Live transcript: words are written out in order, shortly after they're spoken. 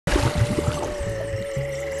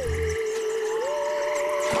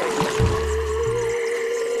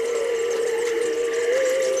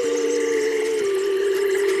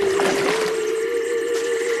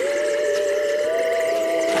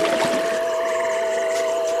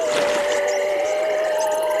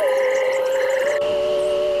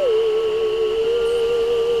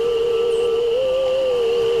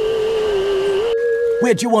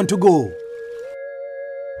Where'd you want to go?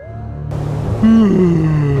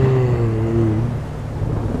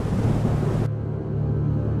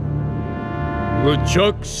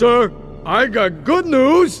 LeChuck's, sir, I got good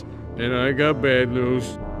news, and I got bad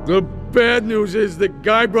news. The bad news is that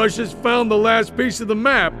Guybrush has found the last piece of the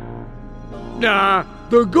map. Nah,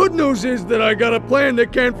 the good news is that I got a plan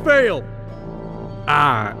that can't fail.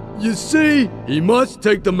 You see, he must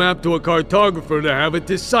take the map to a cartographer to have it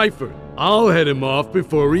deciphered. I'll head him off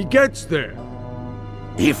before he gets there.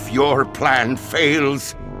 If your plan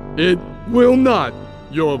fails... It will not,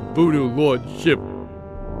 your voodoo lordship.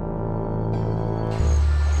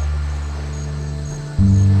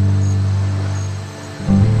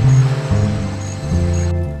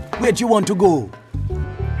 Where'd you want to go?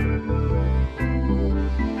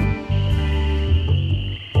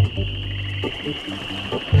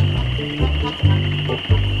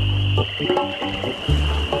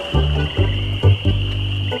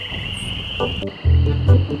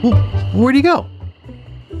 Where'd he go?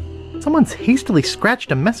 Someone's hastily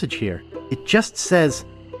scratched a message here. It just says,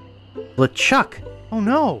 LeChuck. Oh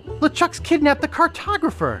no, LeChuck's kidnapped the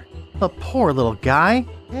cartographer. The poor little guy.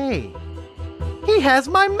 Hey, he has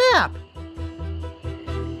my map.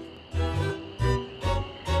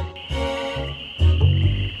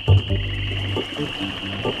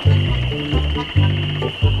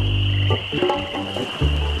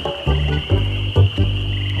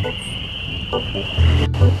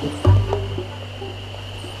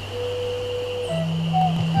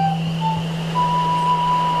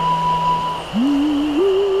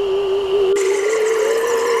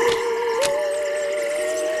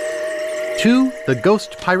 To the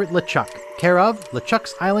Ghost Pirate LeChuck, care of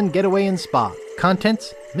LeChuck's Island Getaway and Spa.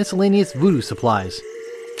 Contents, miscellaneous voodoo supplies.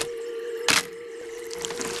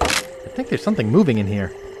 I think there's something moving in here.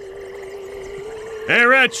 Hey,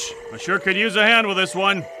 Rich! I sure could use a hand with this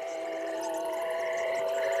one.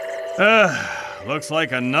 Looks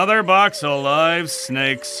like another box of live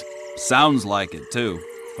snakes. Sounds like it, too.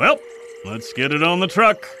 Well, let's get it on the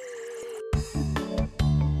truck.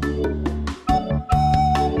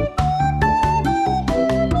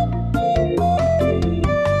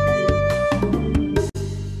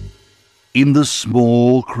 In the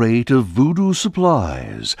small crate of voodoo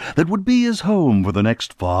supplies that would be his home for the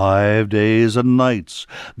next 5 days and nights,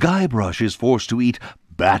 Guybrush is forced to eat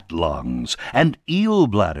bat lungs and eel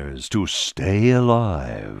bladders to stay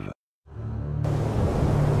alive.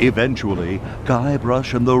 Eventually,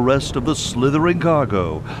 Guybrush and the rest of the slithering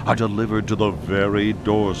cargo are delivered to the very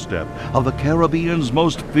doorstep of the Caribbean's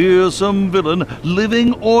most fearsome villain,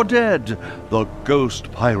 living or dead, the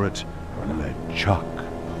ghost pirate LeChuck.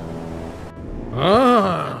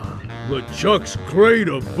 LeChuck's crate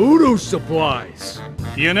of voodoo supplies.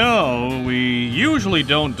 You know, we usually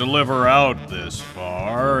don't deliver out this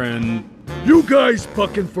far, and... You guys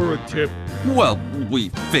bucking for a tip? Well, we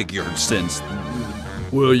figured since...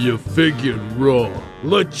 Well, you figured wrong.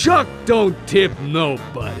 LeChuck don't tip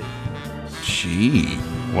nobody. Gee,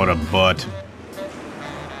 what a butt.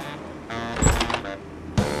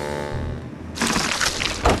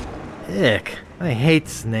 Ick, I hate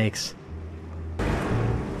snakes.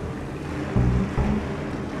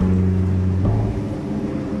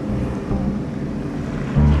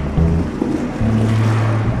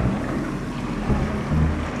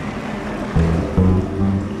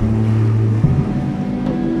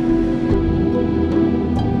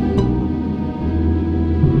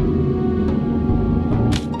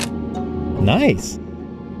 Nice.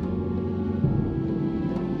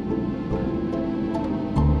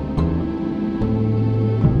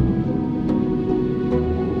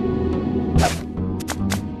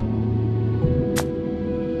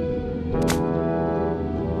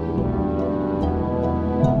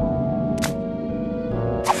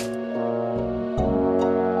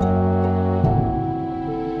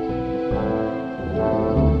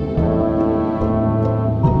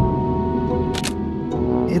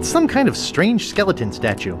 It's some kind of strange skeleton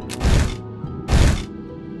statue.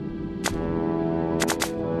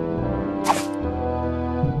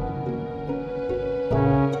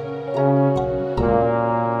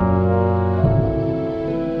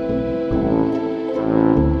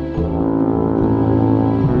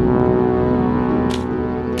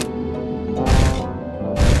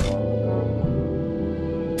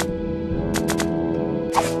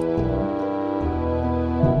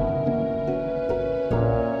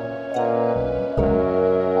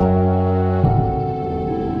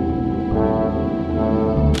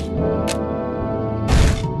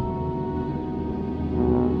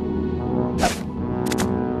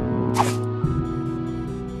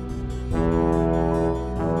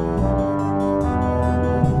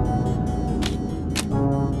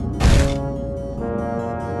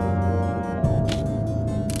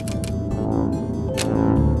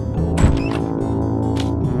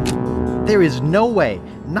 There is no way,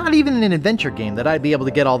 not even in an adventure game, that I'd be able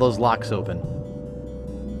to get all those locks open.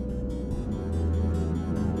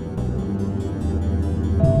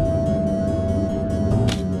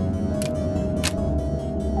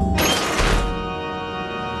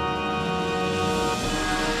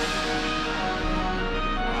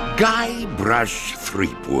 Guybrush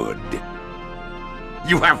Threepwood,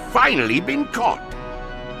 you have finally been caught.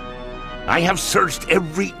 I have searched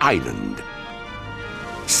every island,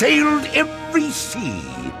 sailed every sea,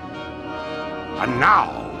 and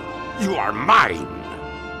now you are mine.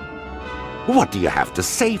 What do you have to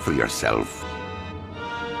say for yourself?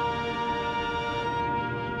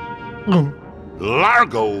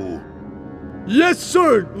 Largo! Yes,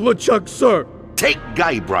 sir, LeChuck's, sir. Take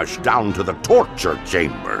Guybrush down to the torture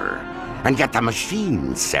chamber and get the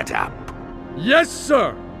machine set up. Yes,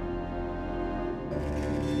 sir.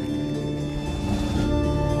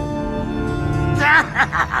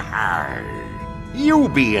 You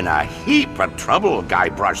be in a heap of trouble,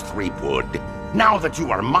 Guybrush Threepwood. Now that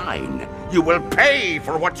you are mine, you will pay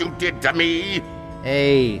for what you did to me.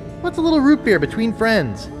 Hey, what's a little root beer between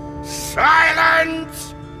friends?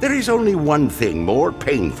 Silence! There is only one thing more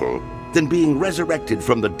painful than being resurrected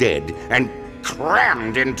from the dead and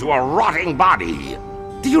crammed into a rotting body.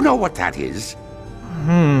 Do you know what that is?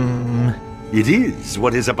 It is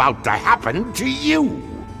what is about to happen to you.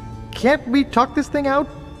 Can't we talk this thing out?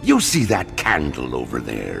 You see that candle over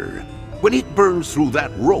there? When it burns through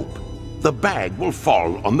that rope, the bag will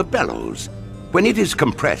fall on the bellows. When it is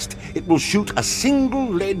compressed, it will shoot a single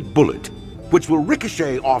lead bullet, which will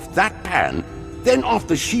ricochet off that pan, then off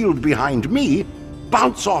the shield behind me,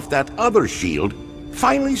 bounce off that other shield,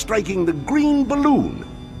 finally striking the green balloon.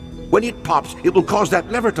 When it pops, it will cause that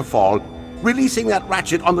lever to fall, releasing that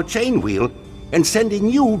ratchet on the chain wheel and sending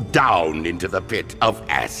you down into the pit of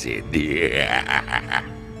acid.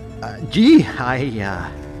 Gee,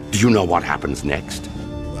 Do you know what happens next?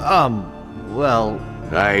 well...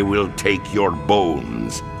 I will take your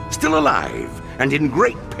bones, still alive and in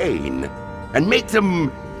great pain, and make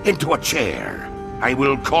them into a chair. I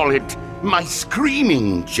will call it my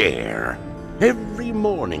screaming chair. Every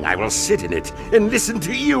morning I will sit in it and listen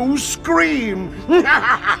to you scream.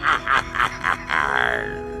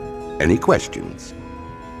 Any questions?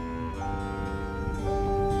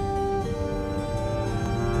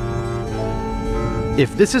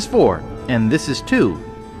 If this is 4, and this is 2,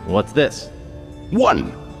 what's this? 1.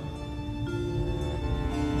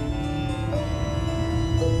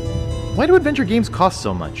 Why do adventure games cost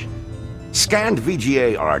so much? Scanned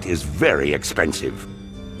VGA art is very expensive.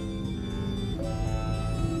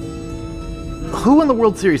 Who won the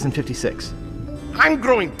World Series in '56? I'm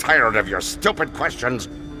growing tired of your stupid questions.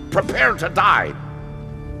 Prepare to die.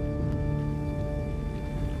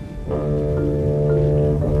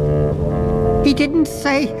 He didn't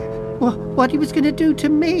say what he was going to do to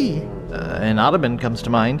me. An Ottoman comes to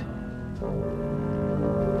mind.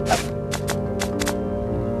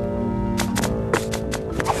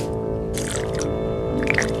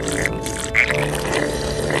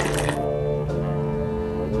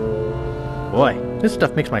 Boy, this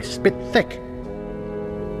stuff makes my spit thick.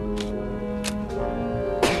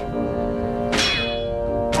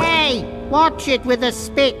 Hey, watch it with the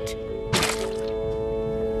spit.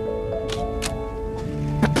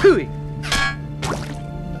 Pooey!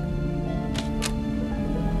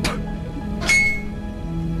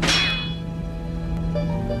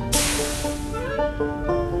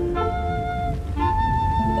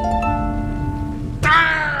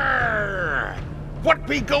 What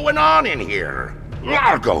be going on in here?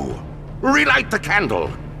 Largo, relight the candle.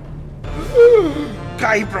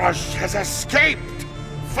 Guybrush has escaped.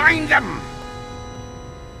 Find him.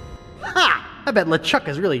 Ha! I bet LeChuck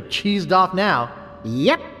is really cheesed off now.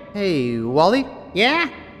 Yep. Hey, Wally? Yeah?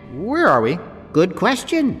 Where are we? Good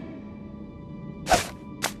question.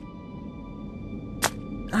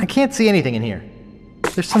 I can't see anything in here.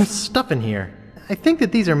 There's some stuff in here. I think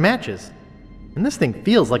that these are matches. And this thing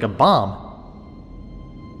feels like a bomb.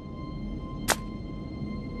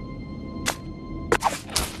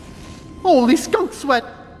 Holy skunk sweat!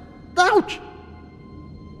 Ouch!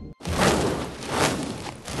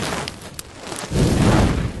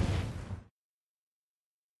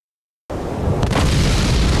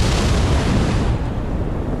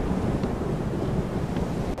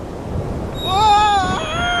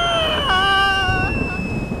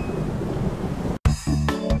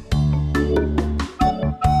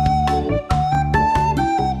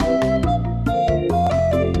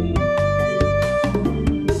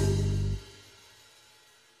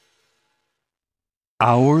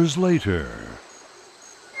 Hours later.